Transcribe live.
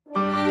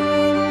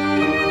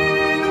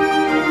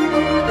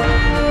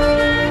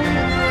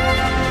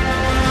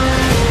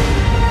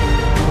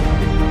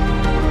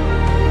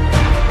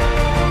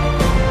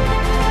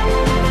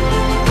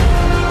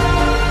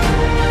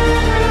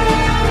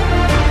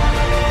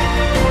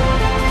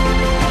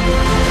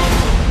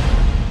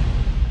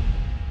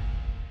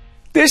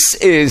This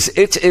is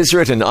It Is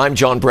Written. I'm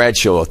John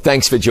Bradshaw.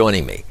 Thanks for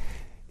joining me.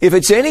 If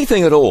it's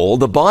anything at all,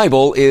 the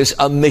Bible is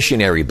a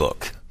missionary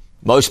book.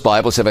 Most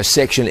Bibles have a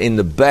section in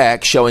the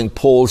back showing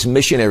Paul's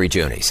missionary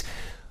journeys.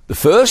 The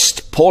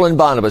first, Paul and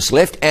Barnabas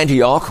left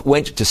Antioch,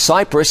 went to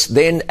Cyprus,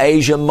 then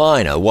Asia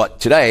Minor, what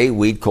today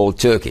we'd call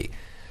Turkey.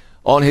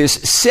 On his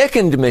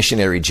second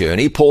missionary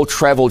journey, Paul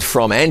traveled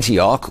from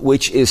Antioch,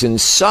 which is in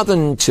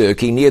southern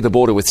Turkey near the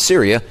border with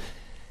Syria,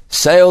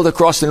 sailed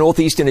across the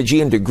northeastern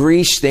Aegean to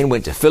Greece, then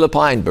went to Philippi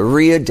and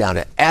Berea, down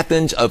to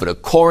Athens, over to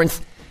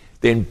Corinth,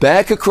 then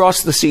back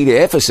across the sea to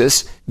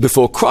Ephesus,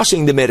 before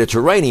crossing the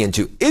Mediterranean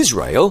to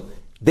Israel,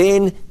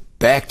 then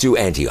back to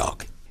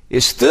Antioch.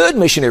 His third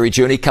missionary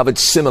journey covered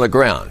similar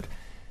ground.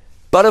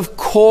 But of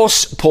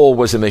course Paul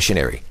was a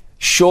missionary.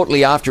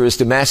 Shortly after his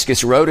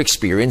Damascus Road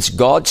experience,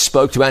 God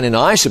spoke to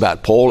Ananias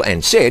about Paul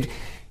and said,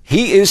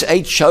 "He is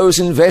a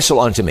chosen vessel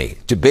unto me,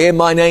 to bear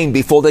my name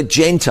before the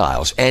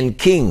Gentiles and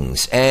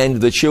kings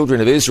and the children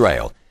of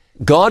Israel."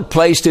 God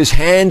placed his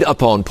hand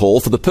upon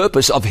Paul for the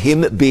purpose of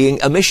him being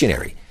a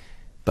missionary.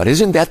 But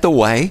isn't that the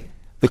way?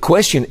 The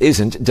question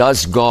isn't,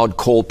 does God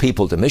call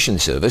people to mission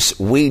service?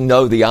 We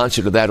know the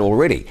answer to that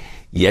already.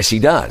 Yes, he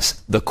does.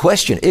 The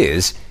question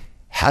is,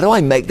 how do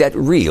I make that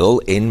real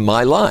in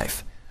my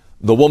life?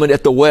 The woman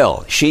at the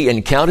well, she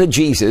encountered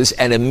Jesus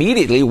and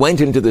immediately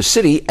went into the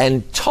city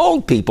and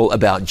told people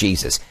about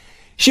Jesus.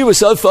 She was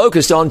so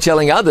focused on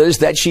telling others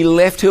that she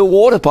left her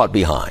water pot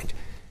behind.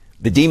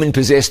 The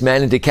demon-possessed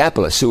man in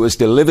Decapolis, who was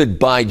delivered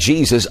by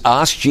Jesus,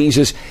 asked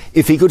Jesus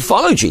if he could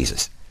follow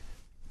Jesus.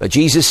 But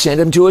Jesus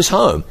sent him to his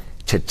home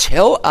to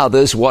tell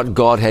others what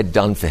God had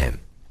done for him.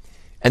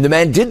 And the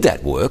man did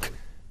that work,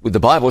 with the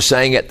Bible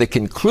saying at the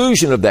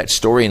conclusion of that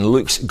story in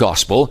Luke's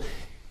Gospel,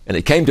 "And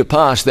it came to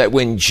pass that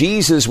when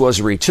Jesus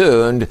was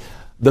returned,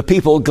 the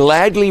people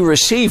gladly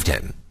received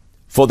him,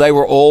 for they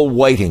were all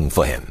waiting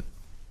for him."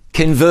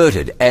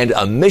 Converted and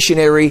a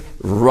missionary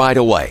right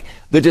away.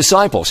 The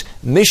disciples,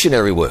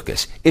 missionary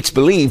workers. It's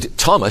believed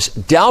Thomas,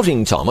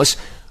 doubting Thomas,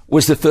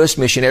 was the first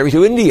missionary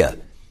to India.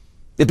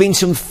 There have been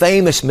some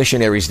famous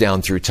missionaries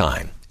down through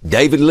time.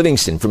 David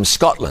Livingstone from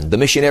Scotland, the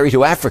missionary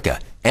to Africa,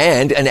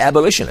 and an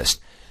abolitionist,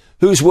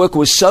 whose work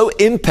was so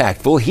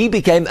impactful he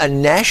became a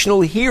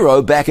national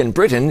hero back in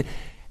Britain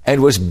and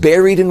was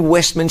buried in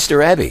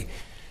Westminster Abbey.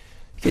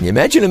 Can you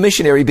imagine a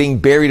missionary being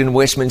buried in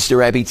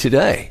Westminster Abbey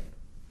today?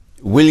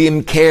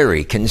 William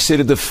Carey,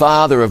 considered the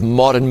father of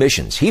modern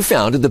missions. He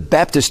founded the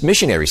Baptist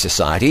Missionary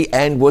Society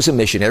and was a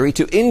missionary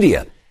to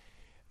India.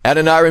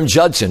 Adoniram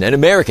Judson, an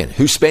American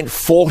who spent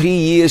 40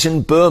 years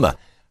in Burma.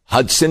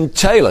 Hudson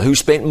Taylor, who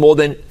spent more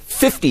than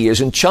 50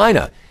 years in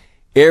China.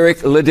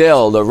 Eric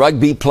Liddell, the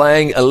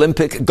rugby-playing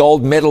Olympic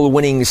gold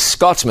medal-winning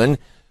Scotsman,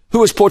 who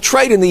was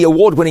portrayed in the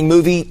award-winning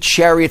movie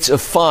Chariots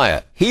of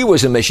Fire. He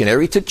was a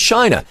missionary to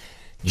China.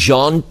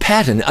 John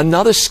Patton,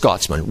 another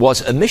Scotsman,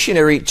 was a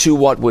missionary to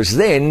what was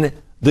then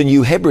the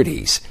New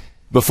Hebrides.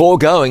 Before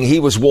going, he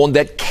was warned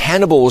that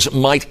cannibals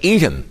might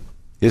eat him.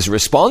 His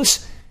response?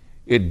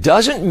 "It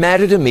doesn't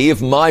matter to me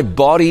if my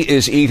body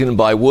is eaten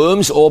by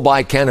worms or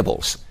by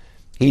cannibals."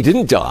 He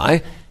didn't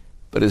die,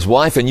 but his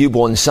wife and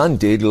newborn son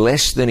did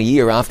less than a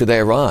year after they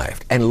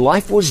arrived. And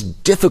life was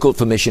difficult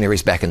for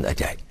missionaries back in that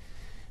day.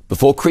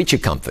 Before creature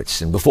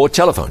comforts and before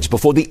telephones,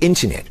 before the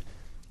internet.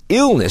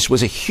 Illness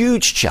was a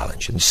huge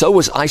challenge, and so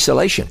was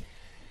isolation.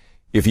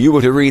 If you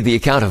were to read the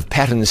account of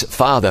Patton's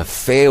father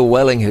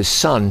farewelling his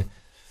son,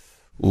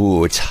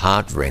 it's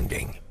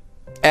heartrending.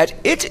 At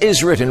It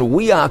Is Written,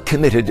 we are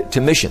committed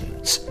to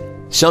missions.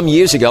 Some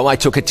years ago, I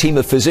took a team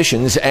of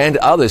physicians and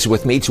others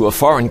with me to a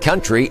foreign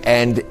country,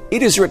 and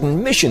It Is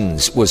Written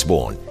Missions was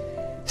born.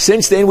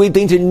 Since then, we've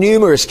been to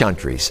numerous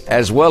countries,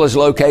 as well as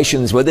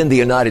locations within the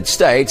United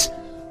States,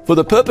 for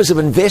the purpose of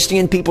investing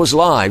in people's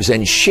lives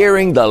and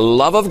sharing the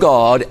love of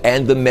God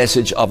and the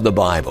message of the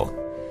Bible.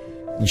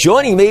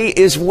 Joining me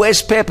is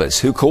Wes Peppers,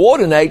 who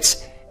coordinates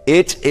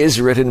It Is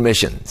Written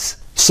Missions.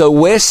 So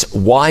Wes,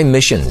 why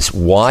missions?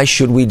 Why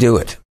should we do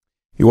it?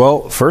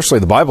 Well, firstly,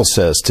 the Bible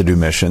says to do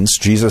missions.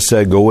 Jesus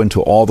said, go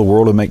into all the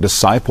world and make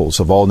disciples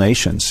of all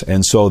nations.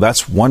 And so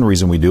that's one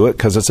reason we do it,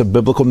 because it's a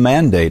biblical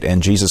mandate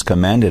and Jesus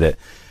commanded it.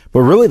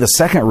 But really the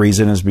second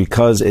reason is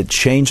because it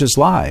changes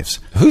lives.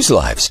 Whose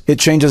lives? It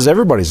changes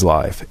everybody's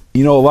life.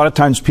 You know, a lot of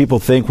times people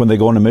think when they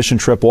go on a mission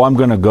trip, well, I'm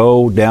going to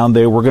go down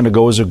there, we're going to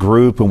go as a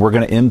group, and we're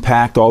going to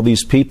impact all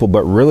these people.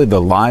 But really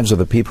the lives of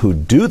the people who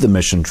do the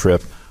mission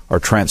trip are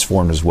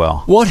transformed as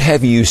well. What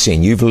have you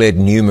seen? You've led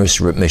numerous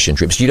mission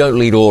trips. You don't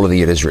lead all of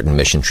the It Is Written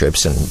mission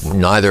trips, and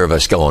neither of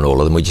us go on all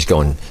of them. We just go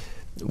on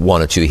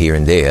one or two here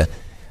and there.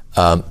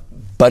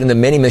 But in the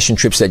many mission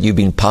trips that you've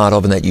been part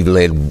of and that you've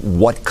led,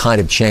 what kind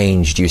of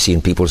change do you see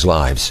in people's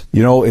lives?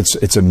 You know,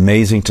 it's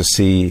amazing to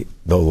see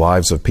the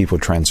lives of people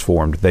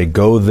transformed. They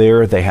go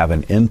there, they have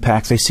an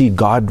impact, they see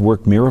God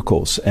work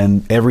miracles,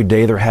 and every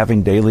day they're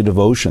having daily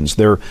devotions.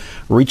 They're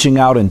reaching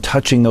out and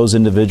touching those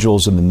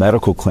individuals in the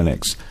medical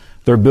clinics.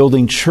 They're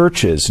building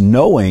churches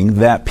knowing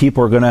that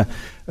people are going to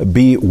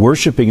be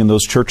worshiping in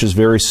those churches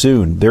very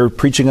soon. They're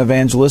preaching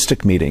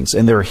evangelistic meetings,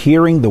 and they're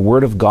hearing the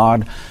Word of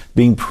God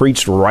being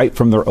preached right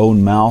from their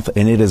own mouth,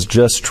 and it is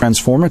just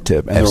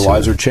transformative, and their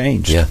lives are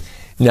changed. Yeah.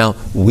 Now,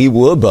 we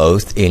were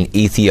both in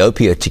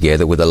Ethiopia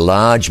together with a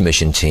large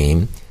mission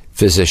team,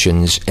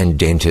 physicians and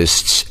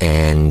dentists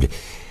and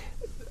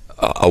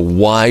a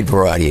wide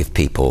variety of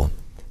people.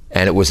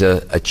 And it was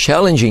a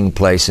challenging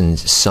place in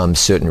some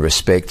certain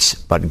respects,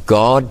 but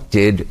God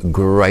did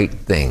great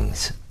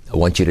things. I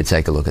want you to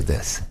take a look at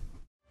this.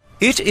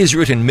 It Is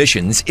Written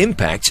Missions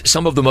impacts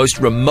some of the most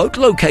remote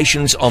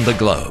locations on the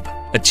globe.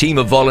 A team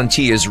of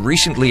volunteers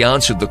recently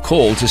answered the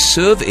call to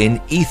serve in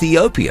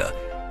Ethiopia,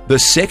 the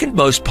second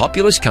most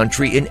populous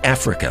country in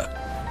Africa.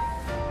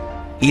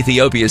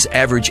 Ethiopia's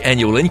average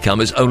annual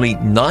income is only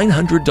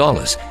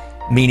 $900,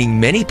 meaning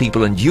many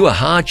people endure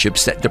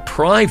hardships that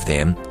deprive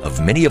them of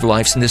many of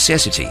life's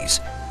necessities.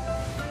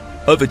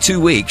 Over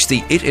 2 weeks,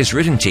 the It Is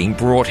Written team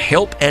brought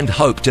help and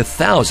hope to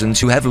thousands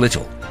who have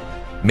little.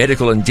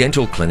 Medical and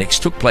dental clinics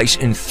took place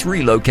in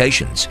 3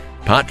 locations.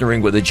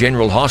 Partnering with a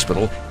general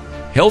hospital,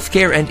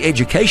 healthcare and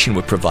education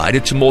were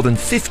provided to more than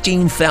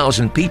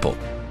 15,000 people,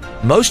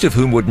 most of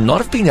whom would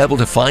not have been able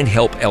to find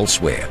help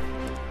elsewhere.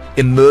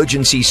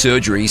 Emergency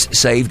surgeries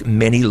saved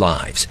many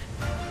lives.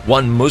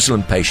 One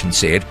Muslim patient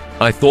said,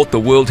 "I thought the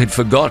world had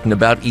forgotten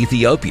about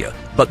Ethiopia,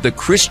 but the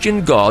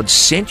Christian God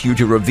sent you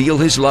to reveal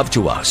His love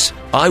to us.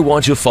 I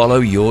want to follow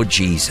your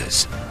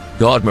Jesus."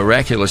 God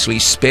miraculously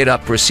sped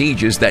up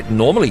procedures that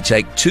normally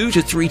take 2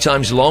 to 3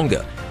 times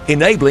longer,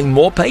 enabling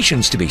more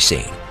patients to be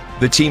seen.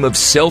 The team of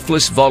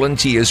selfless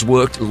volunteers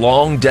worked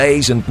long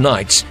days and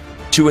nights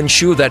to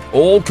ensure that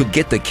all could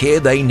get the care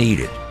they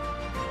needed.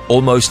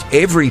 Almost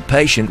every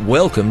patient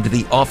welcomed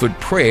the offered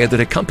prayer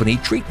that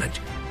accompanied treatment.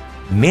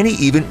 Many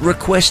even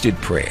requested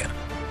prayer.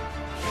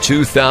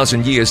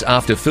 2,000 years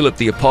after Philip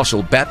the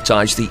Apostle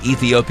baptized the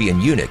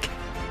Ethiopian eunuch,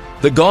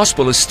 the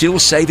gospel is still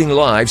saving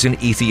lives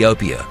in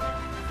Ethiopia.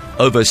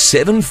 Over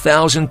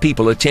 7,000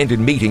 people attended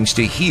meetings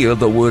to hear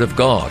the Word of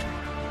God,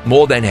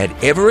 more than had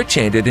ever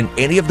attended in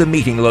any of the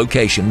meeting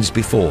locations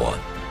before.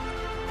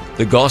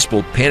 The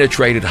gospel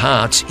penetrated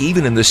hearts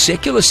even in the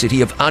secular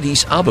city of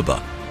Addis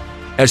Ababa.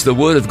 As the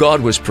Word of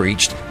God was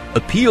preached,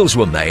 appeals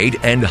were made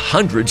and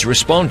hundreds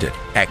responded,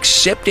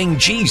 accepting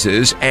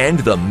Jesus and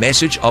the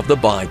message of the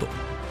Bible.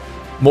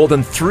 More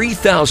than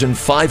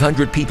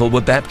 3,500 people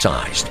were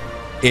baptized.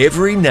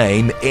 Every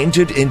name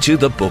entered into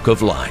the book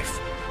of life.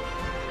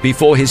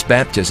 Before his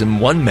baptism,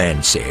 one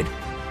man said,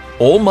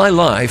 "All my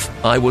life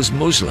I was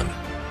Muslim.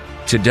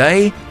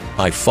 Today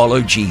I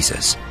follow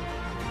Jesus."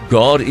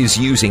 God is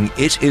using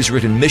It Is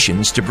Written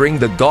missions to bring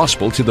the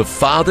gospel to the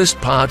farthest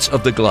parts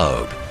of the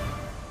globe.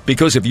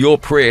 Because of your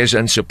prayers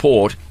and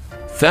support,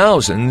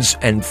 thousands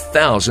and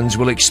thousands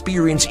will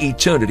experience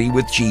eternity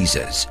with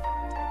Jesus.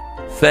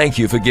 Thank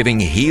you for giving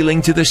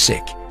healing to the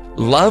sick,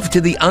 love to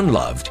the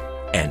unloved,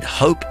 and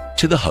hope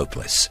to the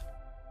hopeless.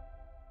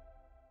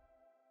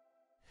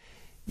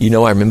 You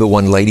know, I remember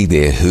one lady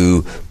there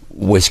who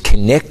was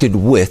connected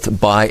with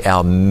by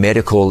our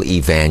medical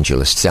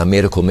evangelists, our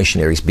medical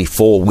missionaries,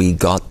 before we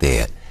got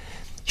there.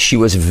 She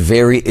was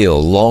very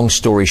ill. Long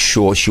story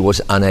short, she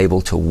was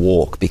unable to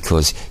walk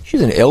because she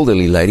was an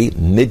elderly lady,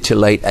 mid to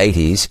late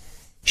 80s.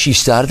 She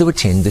started to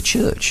attend the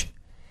church.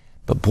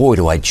 But boy,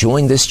 do I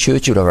join this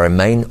church or do I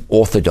remain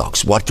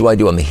orthodox? What do I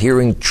do? I'm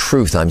hearing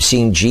truth. I'm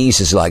seeing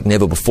Jesus like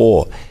never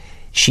before.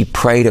 She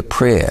prayed a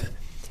prayer,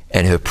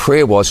 and her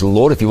prayer was,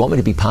 "Lord, if you want me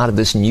to be part of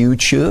this new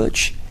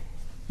church,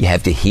 you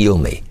have to heal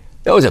me."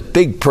 That was a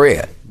big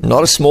prayer,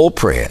 not a small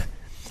prayer.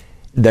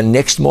 The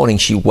next morning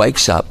she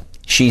wakes up.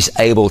 She's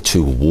able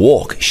to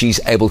walk. She's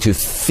able to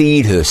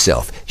feed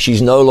herself.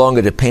 She's no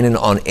longer dependent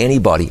on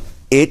anybody.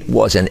 It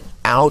was an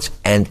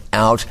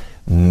out-and-out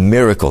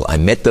miracle. I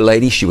met the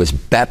lady. She was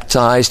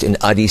baptized in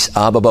Addis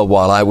Ababa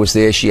while I was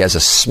there. She has a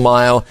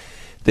smile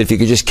that if you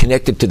could just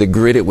connect it to the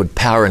grid, it would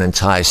power an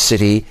entire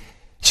city.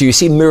 So you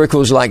see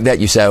miracles like that,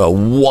 you say, "I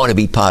want to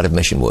be part of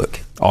mission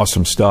work."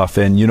 Awesome stuff.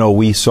 And, you know,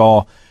 we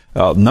saw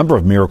a number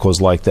of miracles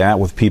like that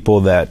with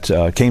people that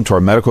came to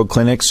our medical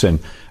clinics, and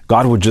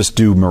God would just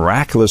do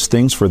miraculous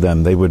things for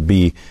them. They would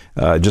be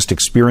just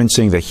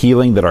experiencing the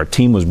healing that our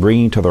team was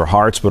bringing to their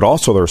hearts, but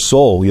also their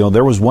soul. You know,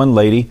 there was one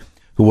lady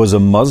who was a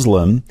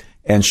Muslim,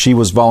 and she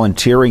was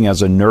volunteering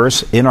as a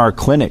nurse in our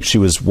clinic. She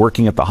was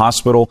working at the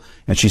hospital,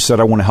 and she said,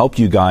 "I want to help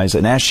you guys."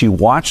 And as she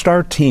watched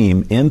our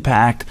team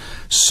impact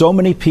so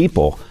many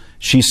people,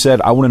 she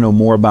said, "I want to know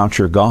more about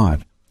your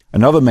God."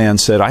 Another man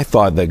said, "I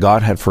thought that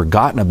God had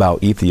forgotten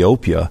about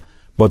Ethiopia,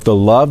 but the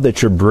love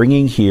that you're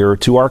bringing here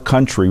to our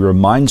country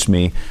reminds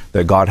me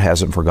that God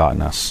hasn't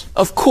forgotten us."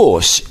 Of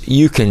course,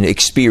 you can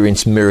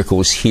experience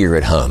miracles here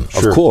at home.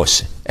 Sure. Of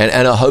course.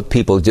 And I hope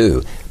people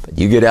do. But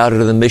you get out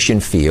into the mission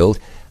field,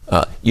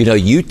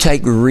 you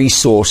take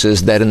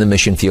resources that in the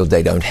mission field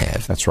they don't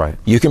have. That's right.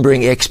 You can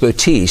bring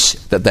expertise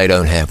that they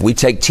don't have. We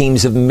take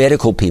teams of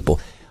medical people.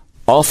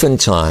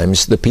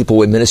 Oftentimes, the people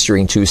we're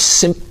ministering to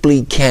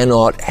simply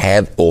cannot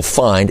have or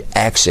find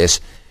access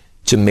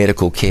to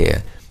medical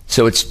care.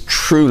 So it's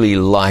truly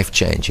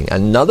life-changing.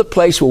 Another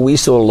place where we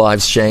saw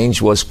lives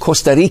change was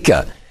Costa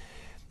Rica.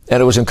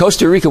 And it was in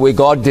Costa Rica where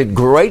God did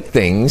great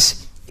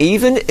things,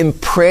 even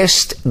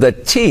impressed the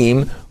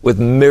team with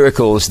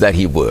miracles that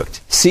he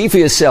worked. See for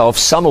yourself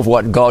some of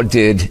what God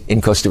did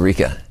in Costa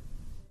Rica.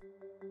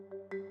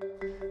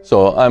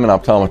 So I'm an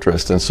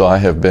optometrist, and so I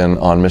have been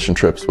on mission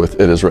trips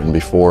with It Is Written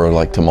before,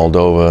 like to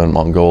Moldova and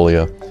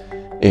Mongolia,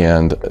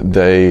 and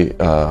they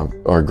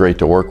are great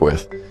to work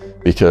with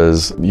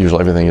because usually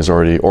everything is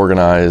already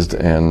organized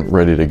and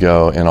ready to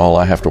go, and all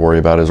I have to worry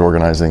about is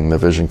organizing the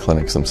vision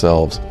clinics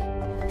themselves.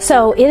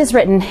 So It Is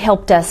Written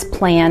helped us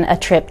plan a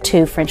trip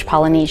to French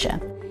Polynesia,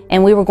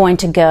 and we were going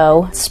to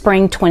go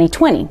spring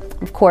 2020.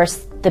 Of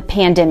course, the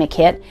pandemic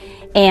hit,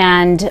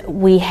 and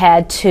we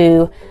had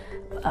to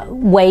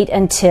wait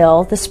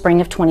until the spring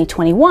of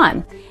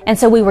 2021. And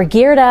so we were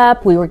geared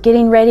up, we were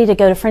getting ready to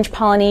go to French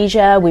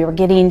Polynesia, we were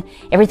getting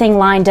everything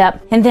lined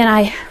up, and then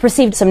I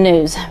received some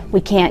news.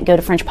 We can't go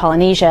to French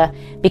Polynesia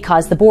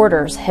because the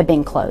borders had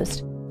been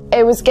closed.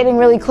 It was getting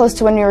really close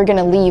to when we were going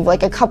to leave,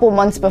 like a couple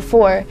months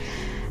before,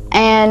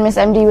 and Miss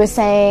MD was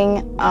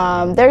saying,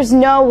 there's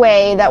no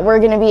way that we're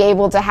going to be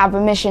able to have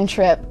a mission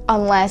trip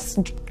unless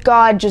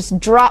God just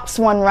drops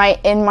one right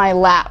in my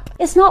lap.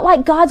 It's not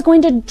like God's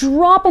going to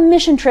drop a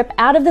mission trip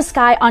out of the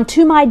sky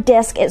onto my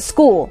desk at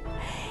school.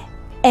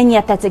 And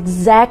yet that's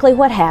exactly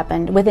what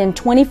happened. Within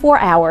 24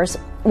 hours,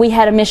 we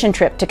had a mission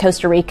trip to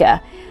Costa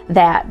Rica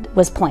that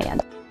was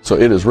planned. So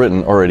It Is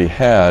Written already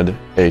had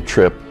a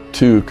trip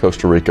to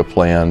Costa Rica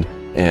planned,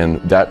 and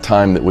that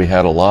time that we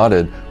had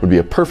allotted would be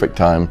a perfect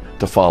time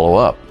to follow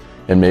up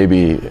and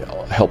maybe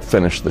help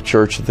finish the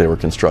church that they were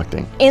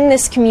constructing. In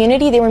this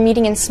community, they were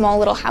meeting in small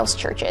little house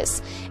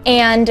churches.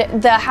 And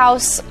the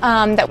house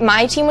that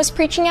my team was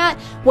preaching at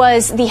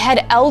was the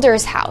head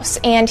elder's house.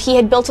 And he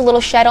had built a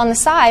little shed on the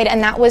side,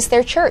 and that was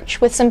their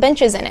church with some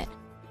benches in it.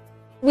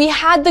 We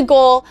had the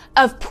goal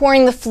of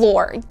pouring the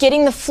floor,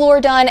 getting the floor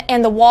done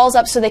and the walls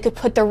up so they could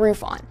put the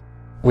roof on.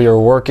 We were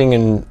working,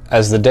 and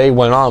as the day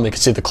went on, we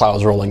could see the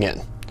clouds rolling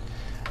in.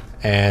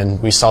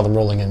 And we saw them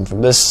rolling in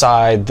from this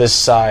side, this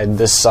side,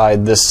 this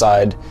side, this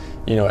side.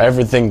 You know,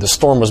 everything, the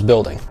storm was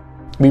building.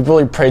 We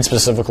really prayed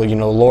specifically, you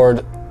know,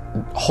 Lord,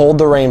 hold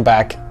the rain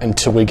back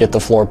until we get the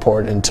floor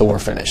poured, until we're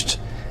finished.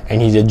 And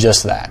he did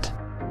just that.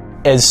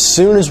 As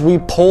soon as we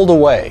pulled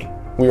away,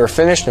 we were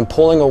finished and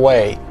pulling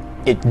away,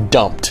 it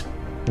dumped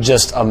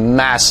just a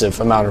massive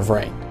amount of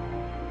rain.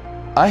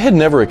 I had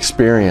never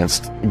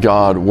experienced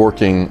God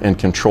working and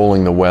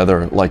controlling the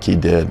weather like he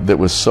did, that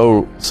was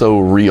so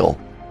real.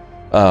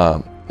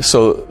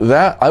 So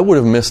that I would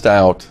have missed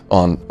out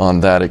on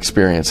that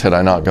experience had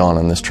I not gone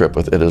on this trip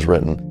with It Is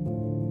Written.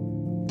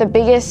 The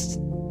biggest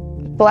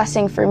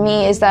blessing for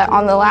me is that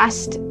on the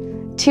last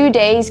 2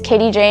 days,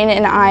 Katie Jane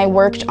and I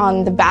worked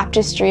on the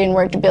baptistry and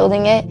worked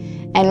building it,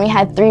 and we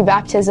had 3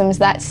 baptisms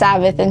that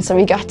Sabbath, and so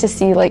we got to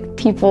see like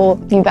people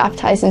be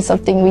baptized in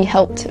something we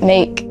helped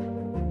make.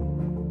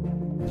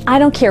 I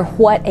don't care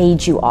what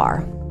age you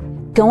are.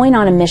 Going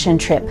on a mission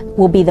trip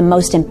will be the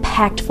most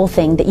impactful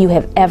thing that you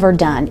have ever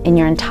done in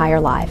your entire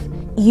life.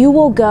 You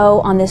will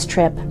go on this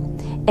trip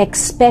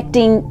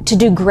expecting to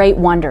do great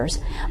wonders,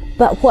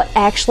 but what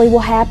actually will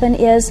happen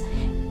is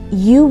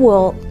you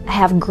will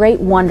have great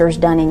wonders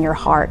done in your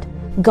heart.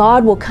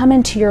 God will come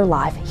into your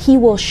life. He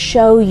will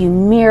show you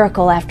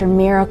miracle after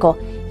miracle.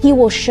 He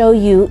will show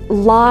you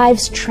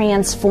lives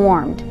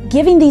transformed.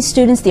 Giving these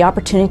students the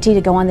opportunity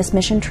to go on this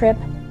mission trip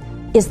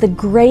is the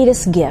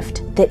greatest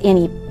gift that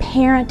any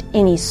parent,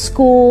 any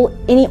school,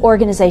 any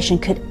organization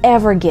could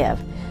ever give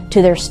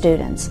to their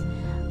students.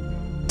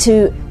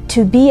 To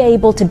be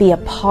able to be a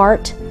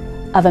part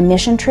of a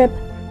mission trip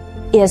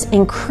is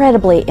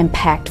incredibly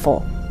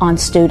impactful on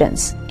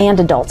students and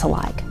adults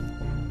alike.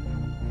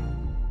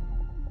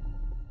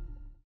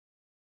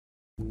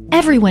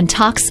 Everyone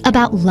talks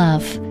about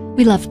love.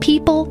 We love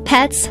people,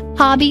 pets,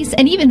 hobbies,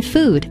 and even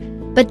food.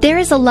 But there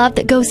is a love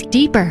that goes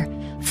deeper.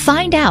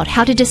 Find out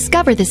how to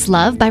discover this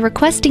love by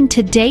requesting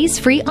today's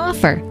free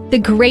offer, The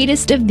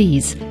Greatest of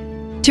These.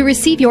 To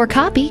receive your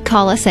copy,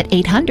 call us at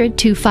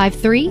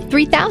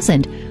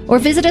 800-253-3000 or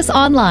visit us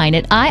online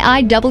at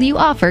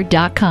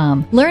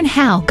iiwoffer.com. Learn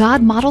how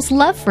God models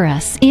love for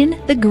us in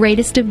The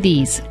Greatest of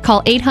These.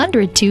 Call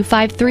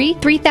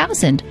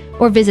 800-253-3000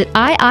 or visit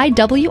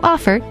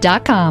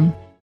iiwoffer.com.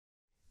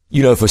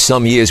 You know, for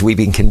some years we've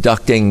been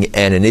conducting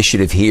an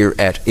initiative here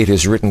at It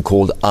Is Written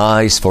called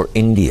Eyes for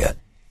India.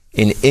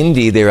 In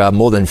India, there are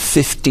more than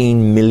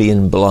 15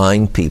 million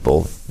blind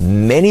people.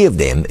 Many of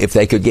them, if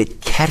they could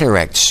get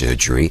cataract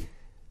surgery,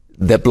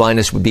 their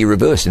blindness would be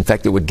reversed. In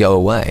fact, it would go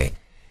away.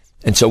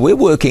 And so we're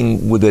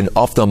working with an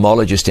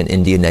ophthalmologist in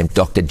India named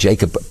Dr.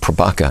 Jacob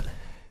Prabhakar,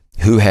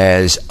 who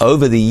has,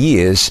 over the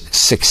years,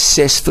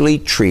 successfully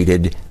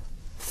treated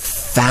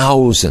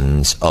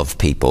thousands of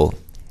people.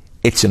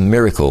 It's a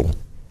miracle.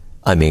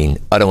 I mean,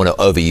 I don't want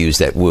to overuse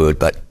that word,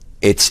 but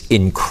it's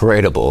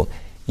incredible.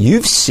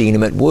 You've seen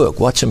him at work.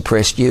 What's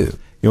impressed you?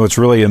 You know, it's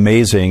really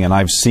amazing, and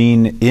I've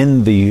seen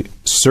in the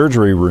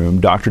surgery room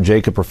Dr.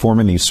 Jacob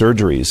performing these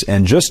surgeries,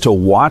 and just to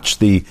watch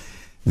the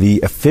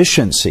the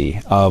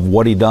efficiency of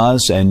what he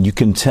does, and you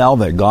can tell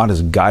that God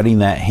is guiding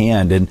that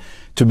hand. And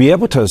to be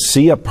able to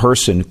see a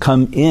person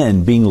come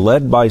in being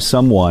led by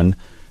someone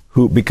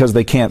who, because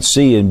they can't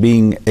see, and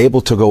being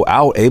able to go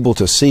out, able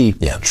to see,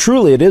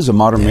 truly it is a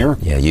modern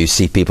miracle. Yeah, you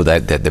see people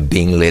that they're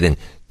being led, and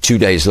 2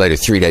 days later,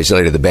 3 days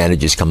later, the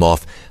bandages come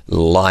off.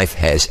 Life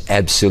has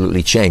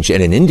absolutely changed.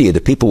 And in India,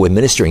 the people we're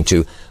ministering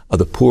to are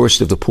the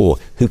poorest of the poor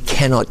who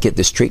cannot get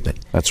this treatment.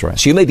 That's right.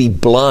 So you may be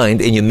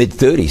blind in your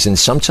mid-30s, and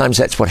sometimes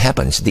that's what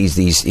happens.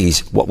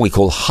 These what we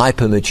call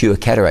hypermature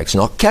cataracts.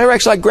 Not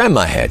cataracts like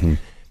Grandma had,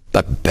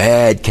 but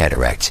bad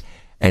cataracts.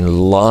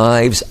 And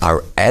lives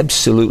are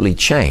absolutely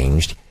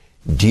changed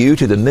due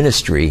to the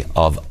ministry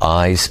of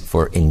Eyes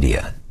for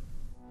India.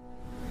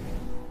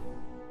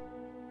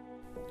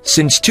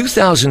 Since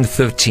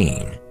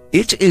 2013,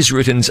 It Is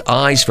Written's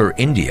Eyes for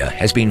India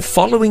has been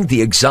following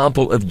the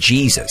example of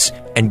Jesus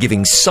and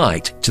giving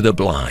sight to the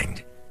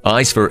blind.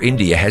 Eyes for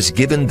India has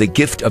given the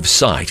gift of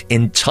sight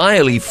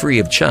entirely free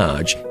of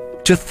charge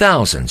to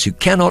thousands who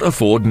cannot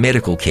afford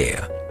medical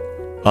care.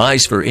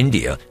 Eyes for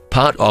India,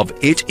 part of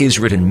It Is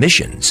Written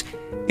missions,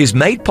 is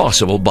made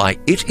possible by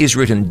It Is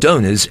Written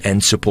donors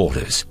and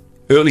supporters.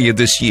 Earlier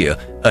this year,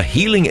 a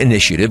healing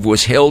initiative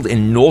was held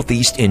in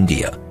northeast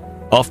India.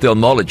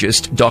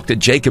 Ophthalmologist Dr.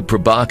 Jacob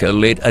Prabhakar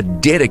led a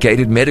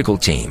dedicated medical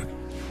team,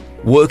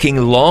 working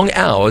long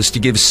hours to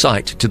give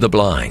sight to the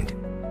blind.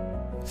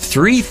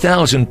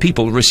 3,000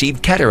 people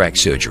received cataract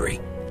surgery,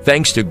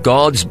 thanks to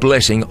God's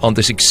blessing on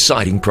this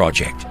exciting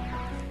project.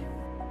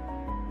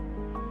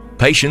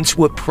 Patients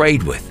were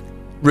prayed with,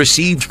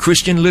 received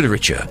Christian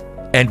literature,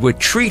 and were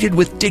treated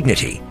with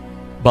dignity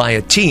by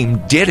a team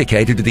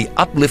dedicated to the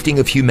uplifting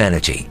of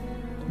humanity.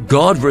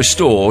 God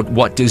restored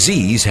what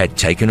disease had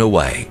taken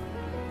away.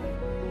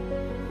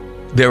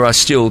 There are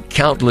still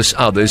countless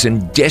others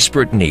in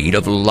desperate need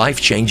of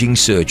life-changing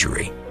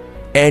surgery.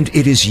 And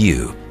it is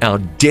you, our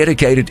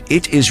dedicated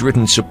It Is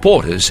Written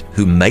supporters,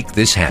 who make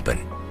this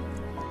happen.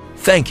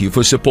 Thank you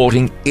for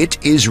supporting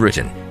It Is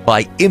Written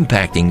by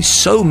impacting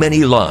so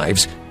many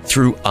lives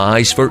through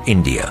Eyes for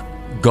India.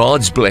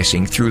 God's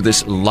blessing through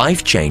this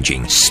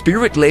life-changing,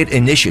 Spirit-led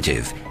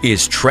initiative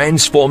is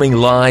transforming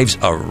lives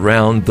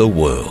around the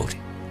world.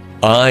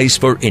 Eyes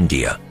for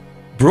India,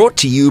 brought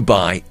to you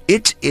by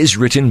It Is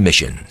Written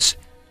Missions.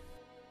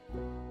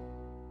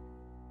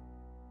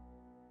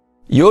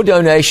 Your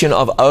donation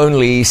of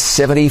only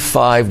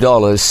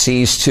 $75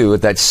 sees to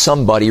it that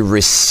somebody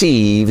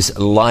receives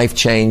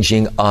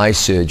life-changing eye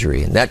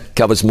surgery. And that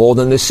covers more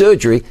than the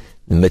surgery,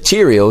 the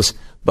materials,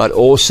 but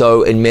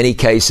also in many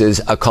cases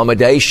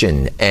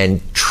accommodation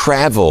and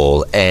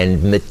travel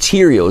and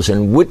materials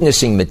and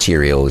witnessing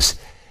materials.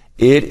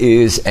 It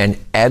is an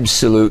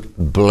absolute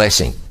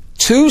blessing.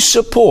 To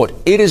support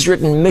It Is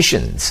Written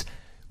missions,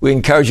 we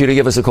encourage you to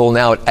give us a call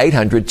now at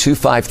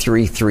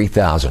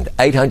 800-253-3000.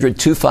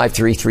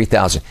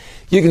 800-253-3000.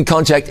 You can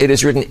contact It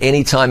Is Written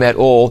anytime at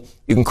all.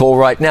 You can call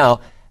right now,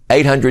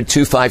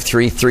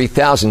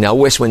 800-253-3000. Now,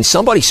 Wes, when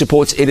somebody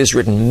supports It Is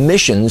Written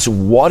missions,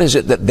 what is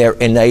it that they're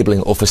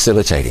enabling or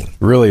facilitating?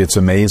 Really, it's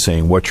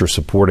amazing what you're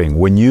supporting.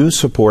 When you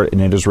support an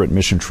It Is Written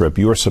mission trip,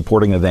 you are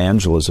supporting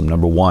evangelism,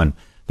 number one,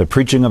 the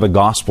preaching of the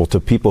gospel to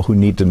people who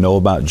need to know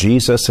about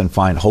Jesus and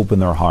find hope in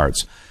their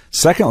hearts.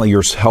 Secondly,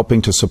 you're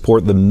helping to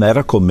support the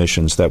medical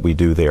missions that we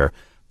do there,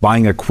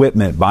 buying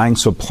equipment, buying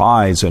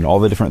supplies, and all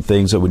the different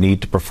things that we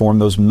need to perform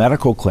those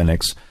medical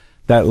clinics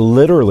that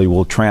literally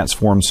will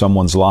transform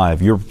someone's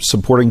life. You're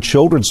supporting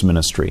children's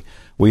ministry.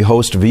 We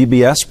host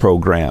VBS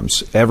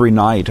programs every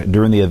night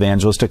during the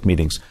evangelistic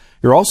meetings.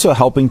 You're also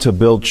helping to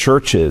build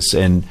churches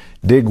and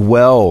dig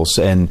wells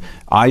and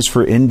Eyes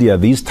for India,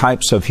 these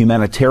types of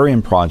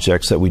humanitarian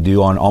projects that we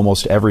do on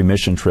almost every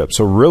mission trip.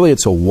 So really,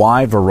 it's a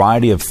wide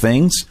variety of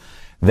things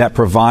that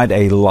provide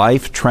a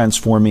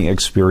life-transforming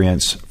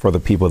experience for the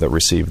people that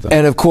receive them.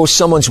 And of course,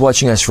 someone's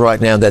watching us right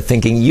now, they're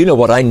thinking, you know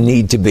what, I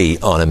need to be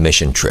on a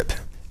mission trip.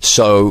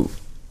 So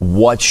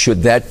what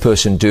should that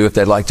person do if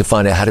they'd like to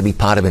find out how to be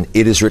part of an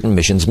It Is Written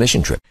missions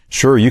mission trip?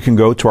 Sure, you can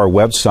go to our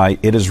website,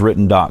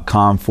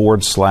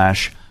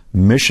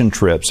 itiswritten.com/mission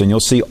trips, and you'll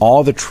see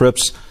all the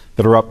trips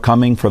that are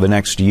upcoming for the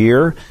next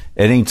year.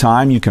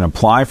 Anytime you can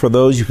apply for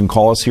those. You can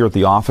call us here at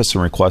the office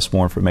and request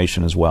more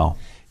information as well.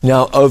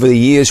 Now, over the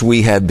years,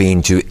 we have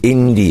been to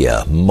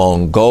India,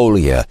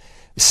 Mongolia,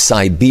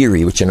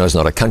 Siberia, which I know is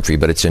not a country,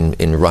 but it's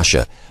in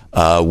Russia.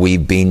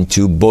 We've been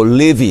to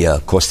Bolivia,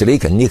 Costa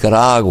Rica,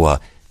 Nicaragua,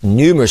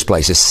 numerous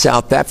places,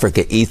 South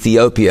Africa,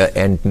 Ethiopia,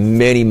 and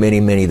many, many,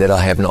 many that I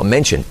have not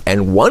mentioned.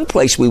 And one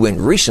place we went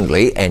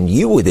recently, and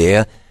you were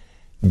there,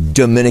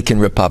 Dominican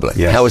Republic.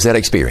 Yes. How was that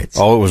experience?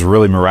 Oh, it was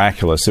really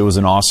miraculous. It was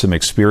an awesome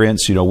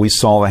experience. You know, we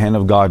saw the hand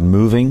of God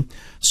moving,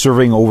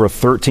 serving over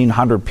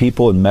 1,300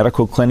 people in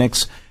medical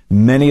clinics,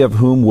 many of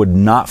whom would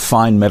not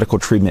find medical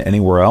treatment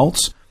anywhere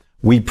else.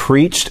 We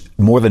preached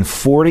more than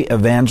 40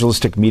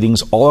 evangelistic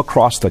meetings all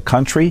across the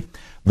country.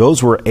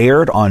 Those were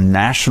aired on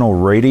national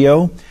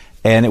radio,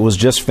 and it was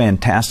just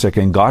fantastic.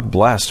 And God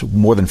blessed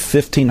more than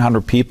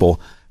 1,500 people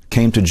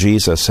came to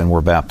Jesus and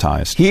were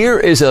baptized. Here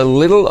is a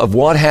little of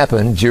what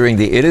happened during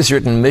the It Is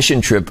Written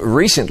mission trip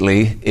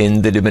recently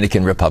in the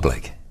Dominican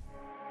Republic.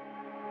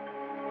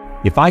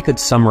 If I could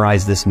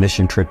summarize this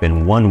mission trip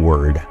in one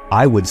word,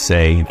 I would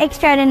say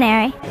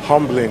extraordinary,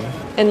 humbling,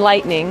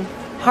 enlightening,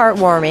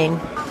 heartwarming,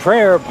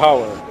 prayer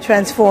power,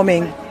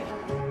 transforming.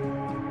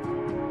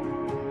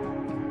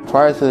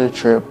 Prior to the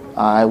trip,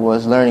 I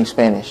was learning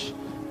Spanish,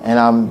 and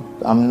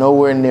I'm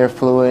nowhere near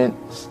fluent,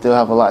 still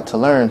have a lot to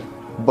learn.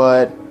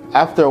 But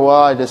after a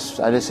while, I just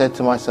said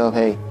to myself,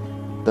 hey,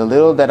 the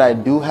little that I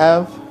do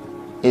have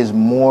is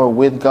more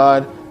with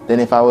God than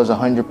if I was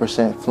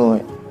 100%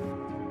 fluent.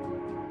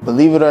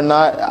 Believe it or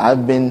not,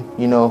 I've been,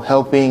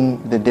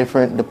 helping the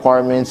different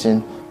departments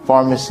in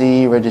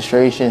pharmacy,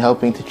 registration,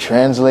 helping to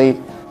translate.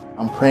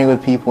 I'm praying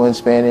with people in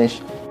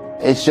Spanish.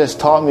 It's just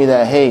taught me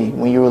that, hey,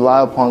 when you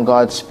rely upon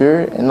God's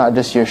Spirit and not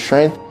just your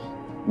strength,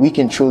 we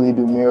can truly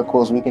do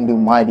miracles, we can do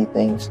mighty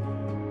things.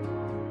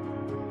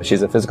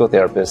 She's a physical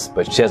therapist,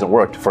 but she hasn't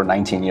worked for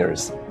 19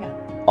 years.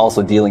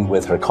 Also dealing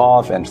with her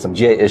cough and some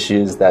GI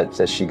issues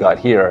that she got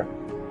here.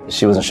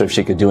 She wasn't sure if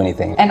she could do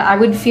anything. And I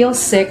would feel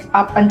sick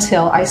up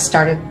until I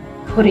started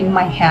putting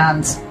my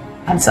hands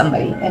on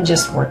somebody and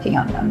just working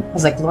on them. I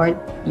was like, Lord,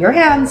 your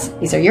hands,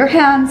 these are your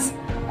hands.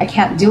 I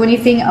can't do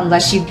anything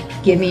unless you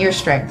give me your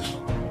strength.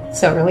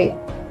 So really,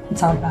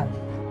 it's all God.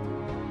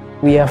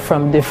 We are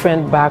from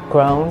different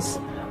backgrounds,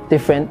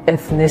 different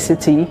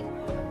ethnicity,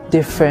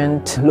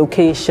 different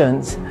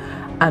locations.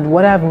 And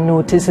what I've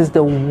noticed is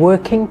the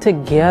working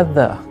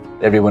together.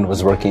 Everyone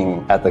was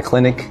working at the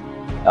clinic.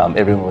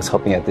 Everyone was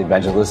helping at the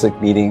evangelistic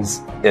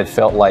meetings. It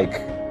felt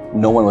like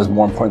no one was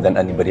more important than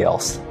anybody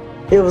else.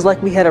 It was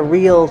like we had a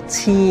real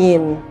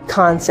team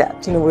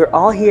concept. We're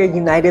all here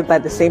united by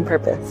the same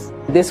purpose.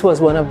 This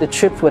was one of the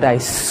trips where I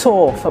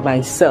saw for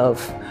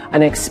myself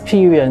and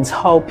experienced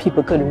how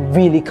people could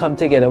really come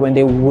together when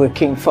they're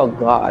working for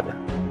God.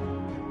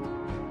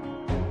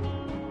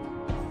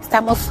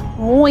 Estamos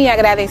muy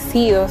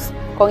agradecidos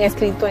con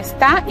Escrito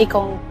Está y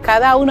con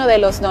cada uno de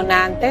los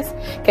donantes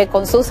que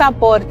con sus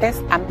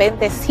aportes han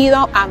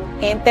bendecido a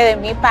gente de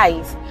mi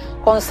país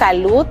con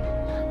salud,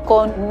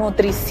 con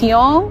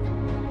nutrición,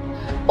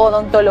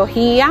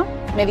 odontología,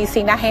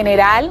 medicina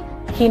general,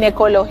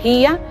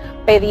 ginecología,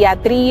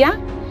 pediatría.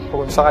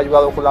 Nos han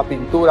ayudado con la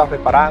pintura,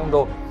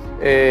 reparando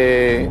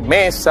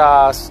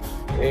mesas,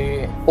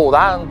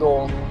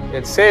 podando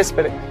el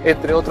césped,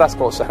 entre otras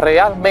cosas.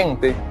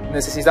 Realmente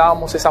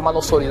necesitábamos esa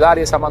mano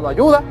solidaria, esa mano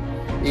ayuda,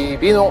 y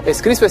vino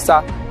Escrito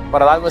Está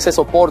para darnos ese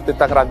soporte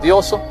tan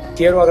grandioso.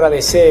 Quiero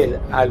agradecer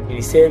al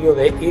Ministerio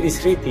de It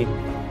Is Written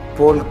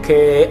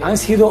porque han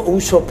sido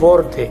un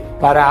soporte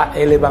para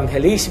el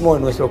evangelismo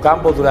en nuestro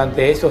campo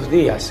durante estos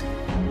días,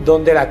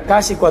 donde las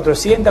casi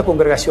 400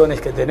 congregaciones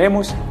que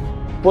tenemos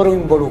fueron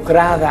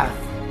involucradas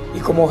y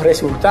como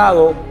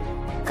resultado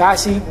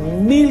casi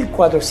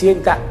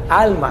 1.400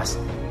 almas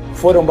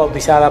fueron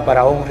bautizadas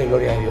para honra y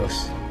gloria de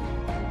Dios.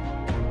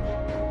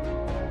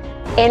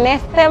 En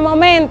este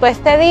momento,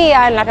 este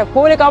día, en la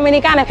República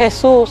Dominicana,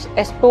 Jesús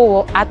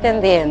estuvo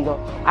atendiendo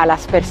a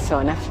las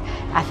personas.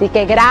 Así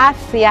que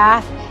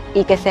gracias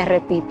y que se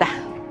repita.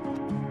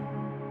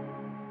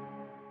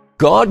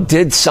 God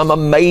did some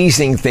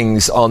amazing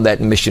things on that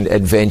mission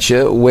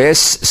adventure, where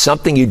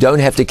something you don't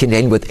have to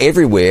contend with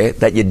everywhere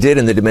that you did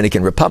in the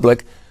Dominican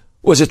Republic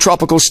was a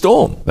tropical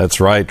storm.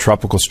 That's right.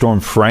 Tropical Storm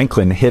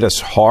Franklin hit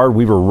us hard.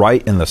 We were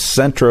right in the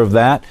center of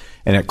that,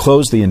 and it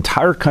closed the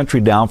entire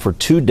country down for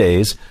 2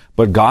 days.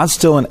 But God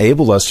still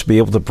enabled us to be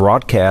able to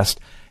broadcast,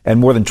 and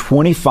more than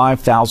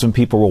 25,000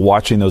 people were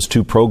watching those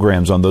two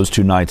programs on those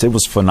 2 nights. It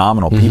was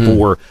phenomenal. People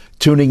were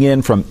tuning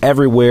in from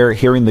everywhere,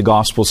 hearing the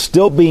gospel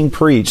still being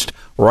preached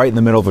right in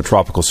the middle of a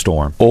tropical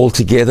storm.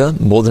 Altogether,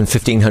 more than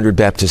 1,500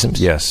 baptisms.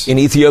 Yes. In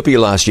Ethiopia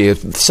last year,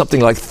 something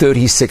like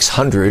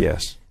 3,600.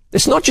 Yes.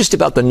 It's not just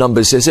about the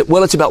numbers, is it?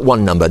 Well, it's about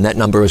one number, and that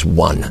number is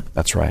one.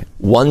 That's right.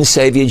 One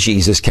Savior,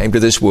 Jesus, came to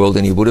this world,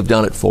 and he would have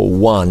done it for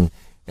one.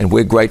 And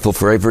we're grateful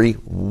for every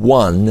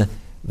one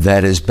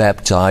that is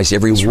baptized,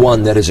 every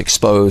one that is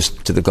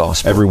exposed to the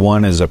gospel. Every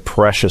one is a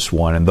precious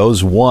one, and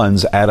those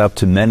ones add up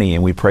to many,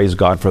 and we praise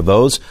God for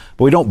those.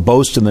 But we don't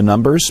boast in the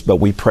numbers, but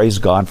we praise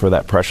God for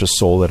that precious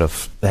soul that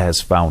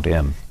has found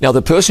him. Now,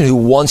 the person who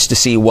wants to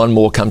see one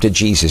more come to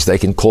Jesus, they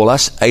can call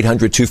us,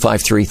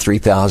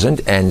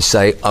 800-253-3000, and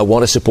say, I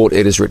want to support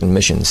It Is Written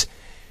missions.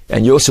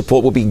 And your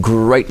support will be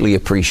greatly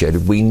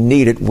appreciated. We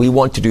need it. We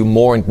want to do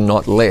more and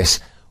not less.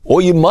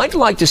 Or you might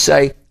like to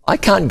say, I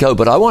can't go,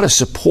 but I want to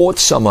support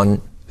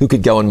someone who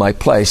could go in my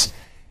place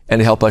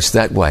and help us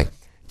that way.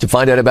 To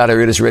find out about our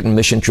It Is Written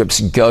mission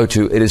trips, go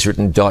to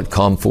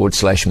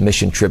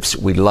itiswritten.com/mission trips.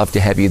 We'd love to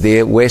have you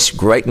there. Wes,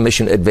 great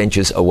mission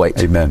adventures await.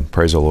 Amen.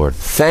 Praise the Lord.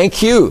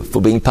 Thank you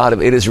for being part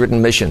of It Is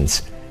Written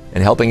missions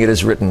and helping It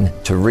Is Written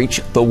to reach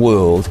the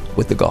world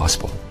with the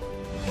gospel.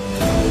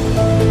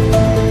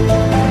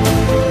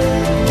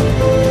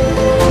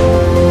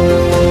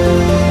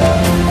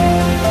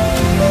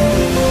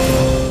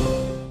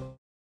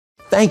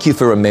 Thank you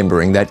for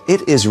remembering that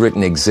It Is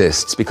Written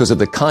exists because of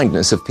the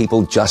kindness of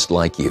people just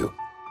like you.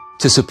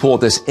 To support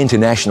this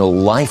international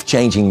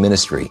life-changing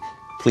ministry,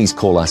 please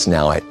call us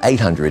now at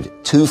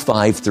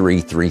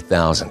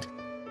 800-253-3000.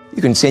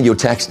 You can send your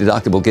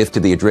tax-deductible gift to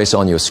the address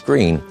on your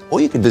screen, or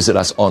you can visit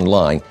us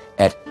online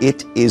at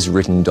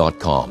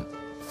itiswritten.com.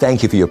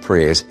 Thank you for your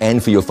prayers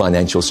and for your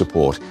financial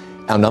support.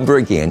 Our number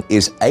again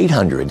is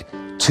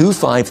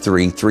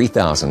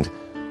 800-253-3000,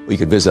 or you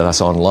can visit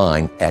us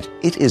online at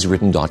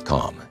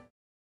itiswritten.com.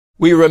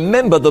 We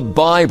remember the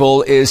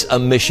Bible is a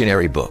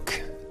missionary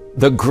book.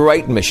 The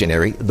great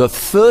missionary, the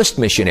first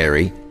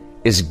missionary,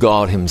 is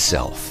God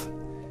Himself.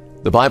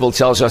 The Bible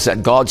tells us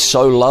that God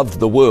so loved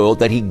the world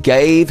that He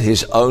gave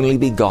His only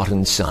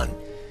begotten Son.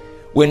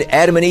 When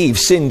Adam and Eve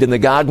sinned in the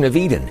Garden of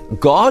Eden,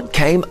 God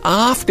came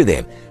after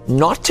them,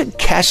 not to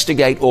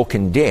castigate or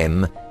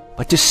condemn,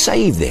 but to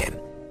save them.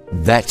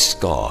 That's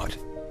God.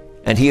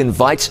 And He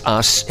invites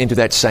us into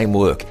that same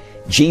work.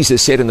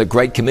 Jesus said in the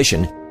Great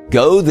Commission,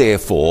 "Go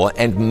therefore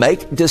and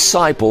make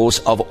disciples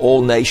of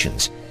all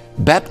nations,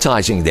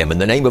 baptizing them in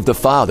the name of the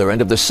Father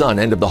and of the Son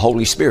and of the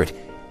Holy Spirit,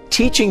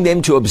 teaching them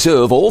to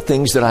observe all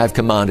things that I have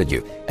commanded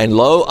you. And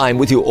lo, I am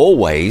with you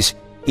always,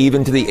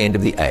 even to the end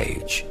of the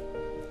age."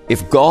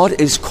 If God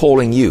is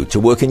calling you to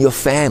work in your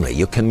family,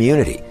 your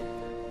community,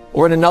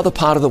 or in another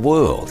part of the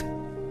world,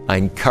 I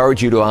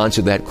encourage you to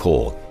answer that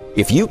call.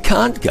 If you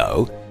can't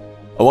go,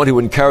 I want to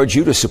encourage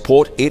you to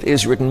support It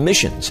Is Written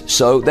missions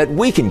so that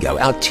we can go,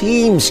 our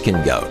teams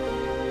can go,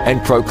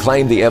 and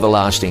proclaim the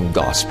everlasting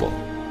gospel.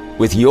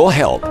 With your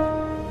help,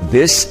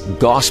 this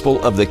gospel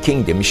of the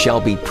kingdom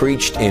shall be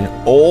preached in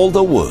all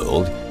the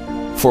world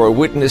for a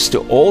witness to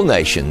all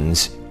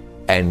nations,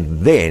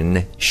 and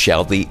then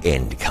shall the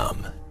end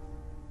come.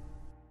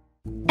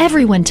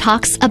 Everyone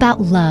talks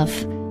about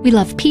love. We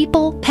love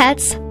people,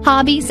 pets,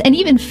 hobbies, and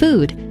even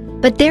food.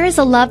 But there is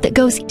a love that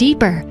goes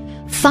deeper.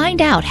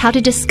 Find out how to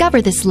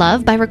discover this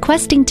love by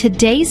requesting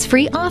today's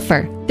free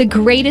offer, The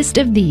Greatest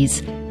of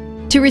These.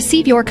 To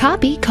receive your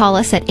copy, call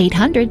us at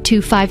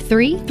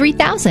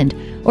 800-253-3000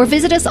 or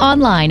visit us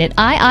online at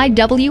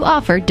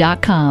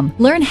iiwoffer.com.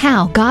 Learn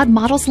how God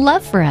models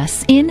love for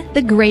us in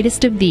The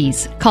Greatest of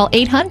These. Call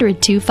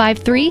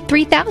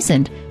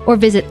 800-253-3000 or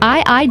visit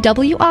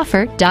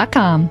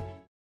iiwoffer.com.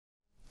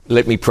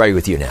 Let me pray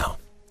with you now.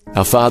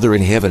 Our Father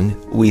in heaven,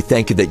 we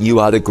thank you that you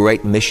are the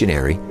great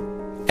missionary,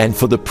 and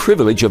for the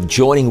privilege of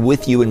joining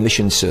with you in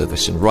mission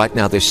service. And right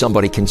now there's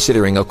somebody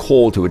considering a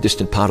call to a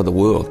distant part of the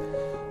world,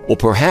 or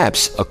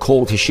perhaps a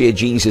call to share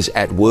Jesus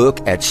at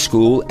work, at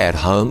school, at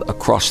home,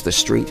 across the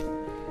street.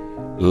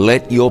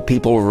 Let your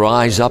people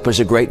rise up as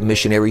a great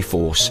missionary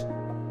force.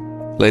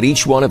 Let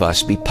each one of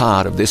us be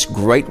part of this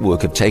great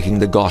work of taking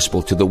the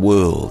gospel to the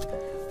world,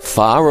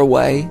 far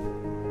away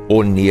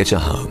or near to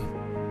home.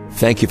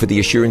 Thank you for the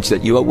assurance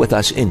that you are with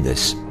us in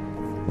this.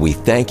 We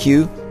thank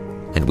you,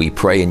 and we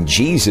pray in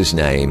Jesus'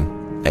 name,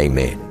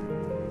 amen.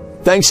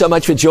 Thanks so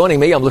much for joining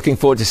me. I'm looking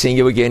forward to seeing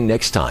you again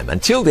next time.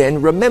 Until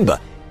then, remember,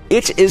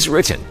 it is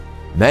written,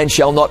 man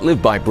shall not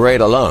live by bread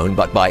alone,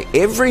 but by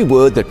every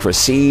word that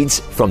proceeds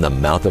from the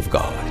mouth of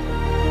God.